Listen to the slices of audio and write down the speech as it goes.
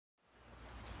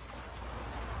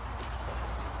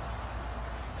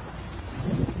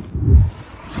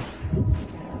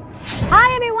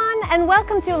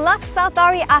welcome to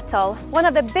Ari Atoll, one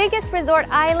of the biggest resort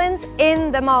islands in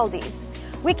the Maldives.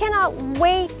 We cannot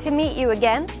wait to meet you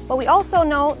again, but we also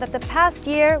know that the past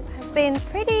year has been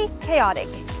pretty chaotic.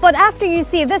 But after you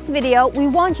see this video, we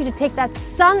want you to take that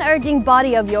sun-urging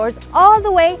body of yours all the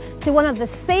way to one of the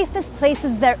safest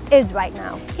places there is right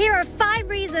now. Here are 5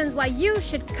 reasons why you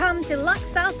should come to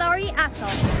Ari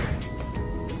Atoll.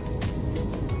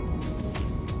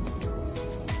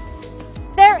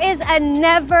 There is a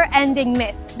never-ending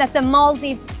myth that the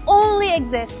Maldives only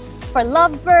exists for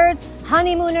lovebirds,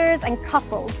 honeymooners, and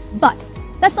couples. But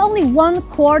that's only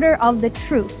 1/4 of the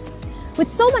truth. With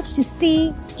so much to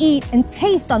see, eat, and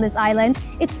taste on this island,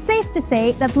 it's safe to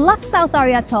say that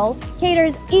Ari Atoll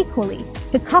caters equally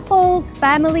to couples,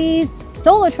 families,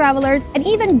 solo travelers, and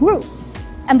even groups.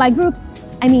 And by groups,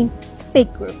 I mean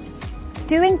big groups.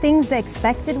 Doing things the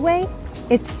expected way,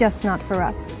 it's just not for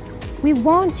us. We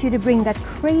want you to bring that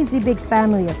crazy big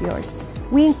family of yours.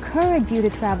 We encourage you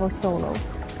to travel solo.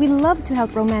 We love to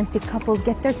help romantic couples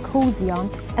get their cozy on,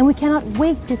 and we cannot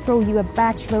wait to throw you a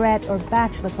bachelorette or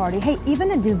bachelor party, hey,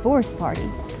 even a divorce party.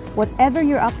 Whatever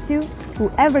you're up to,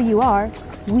 whoever you are,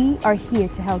 we are here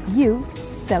to help you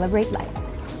celebrate life.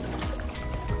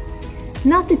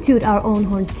 Not to toot our own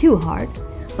horn too hard,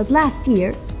 but last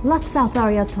year,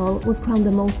 Ari Atoll was crowned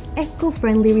the most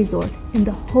eco-friendly resort in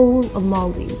the whole of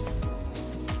Maldives.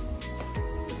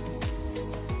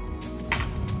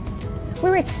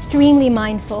 We're extremely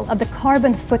mindful of the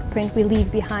carbon footprint we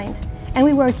leave behind, and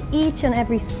we work each and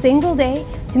every single day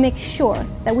to make sure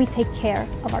that we take care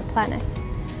of our planet.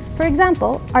 For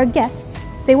example, our guests,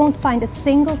 they won't find a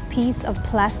single piece of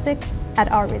plastic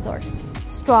at our resorts.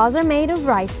 Straws are made of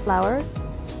rice flour,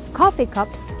 coffee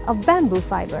cups of bamboo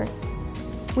fiber.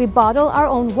 We bottle our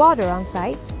own water on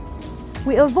site.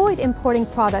 We avoid importing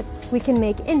products we can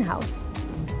make in-house.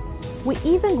 We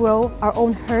even grow our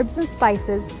own herbs and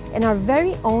spices in our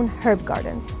very own herb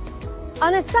gardens.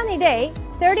 On a sunny day,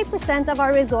 30% of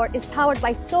our resort is powered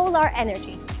by solar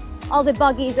energy. All the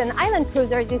buggies and island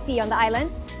cruisers you see on the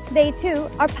island, they too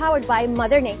are powered by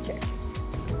Mother Nature.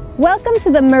 Welcome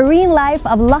to the marine life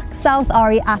of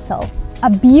Ari Atoll, a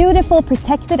beautiful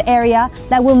protected area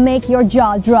that will make your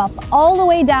jaw drop all the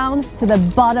way down to the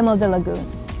bottom of the lagoon.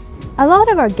 A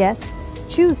lot of our guests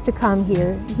choose to come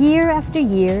here year after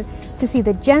year to see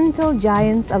the gentle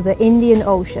giants of the Indian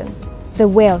Ocean, the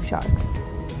whale sharks.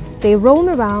 They roam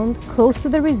around close to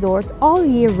the resort all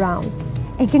year round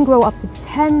and can grow up to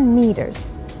 10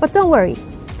 meters. But don't worry,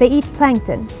 they eat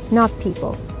plankton, not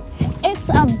people. It's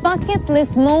a bucket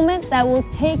list moment that will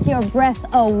take your breath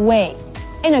away,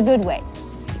 in a good way.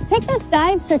 Take that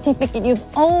dive certificate you've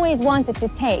always wanted to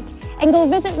take and go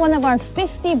visit one of our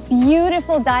 50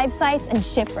 beautiful dive sites and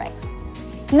shipwrecks.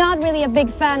 Not really a big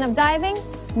fan of diving?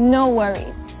 No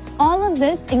worries. All of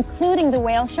this, including the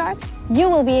whale sharks, you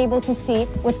will be able to see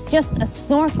with just a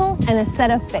snorkel and a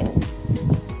set of fins.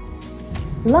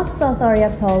 Ari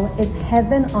Atoll is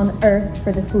heaven on earth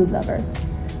for the food lover.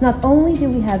 Not only do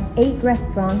we have 8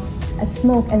 restaurants, a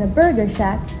smoke and a burger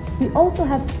shack, we also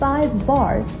have 5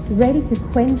 bars ready to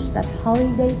quench that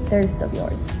holiday thirst of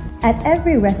yours. At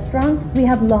every restaurant, we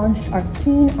have launched our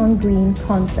Keen on Green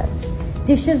concept,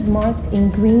 dishes marked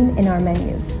in green in our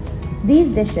menus. These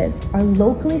dishes are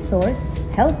locally sourced,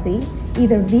 healthy,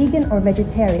 either vegan or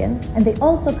vegetarian, and they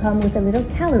also come with a little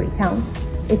calorie count,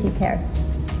 if you care.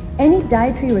 Any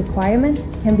dietary requirement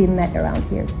can be met around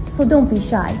here, so don't be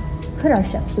shy. Put our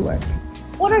chefs to work.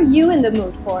 What are you in the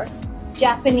mood for?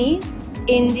 Japanese,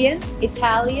 Indian,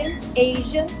 Italian,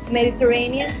 Asian,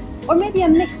 Mediterranean, or maybe a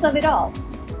mix of it all?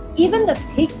 Even the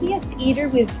pickiest eater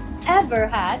we've ever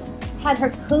had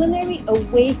her culinary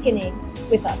awakening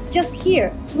with us just here.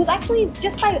 It was actually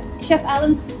just by Chef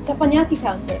Alan's teppanyaki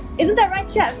counter. Isn't that right,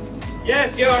 Chef?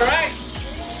 Yes, you're right.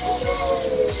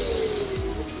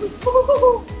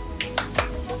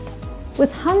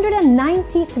 With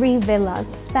 193 villas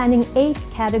spanning 8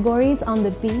 categories on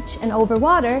the beach and over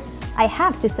water, I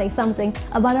have to say something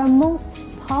about our most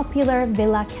popular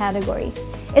villa category.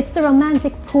 It's the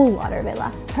romantic pool water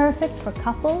villa, perfect for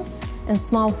couples and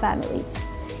small families.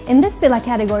 In this villa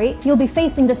category, you'll be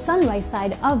facing the sunrise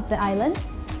side of the island.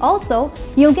 Also,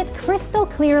 you'll get crystal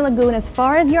clear lagoon as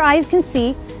far as your eyes can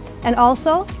see. And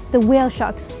also, the whale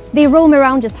sharks. They roam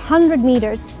around just 100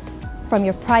 meters from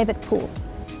your private pool.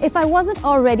 If I wasn't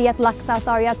already at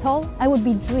Ari Atoll, I would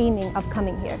be dreaming of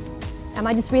coming here. Am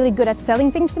I just really good at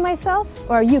selling things to myself,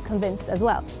 or are you convinced as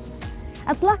well?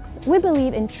 At Lux, we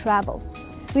believe in travel.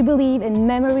 We believe in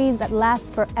memories that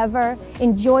last forever,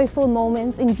 in joyful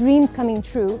moments, in dreams coming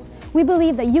true. We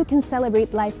believe that you can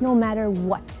celebrate life no matter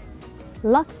what.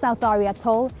 Ari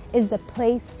Atoll is the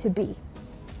place to be.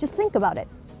 Just think about it.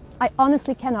 I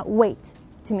honestly cannot wait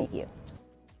to meet you.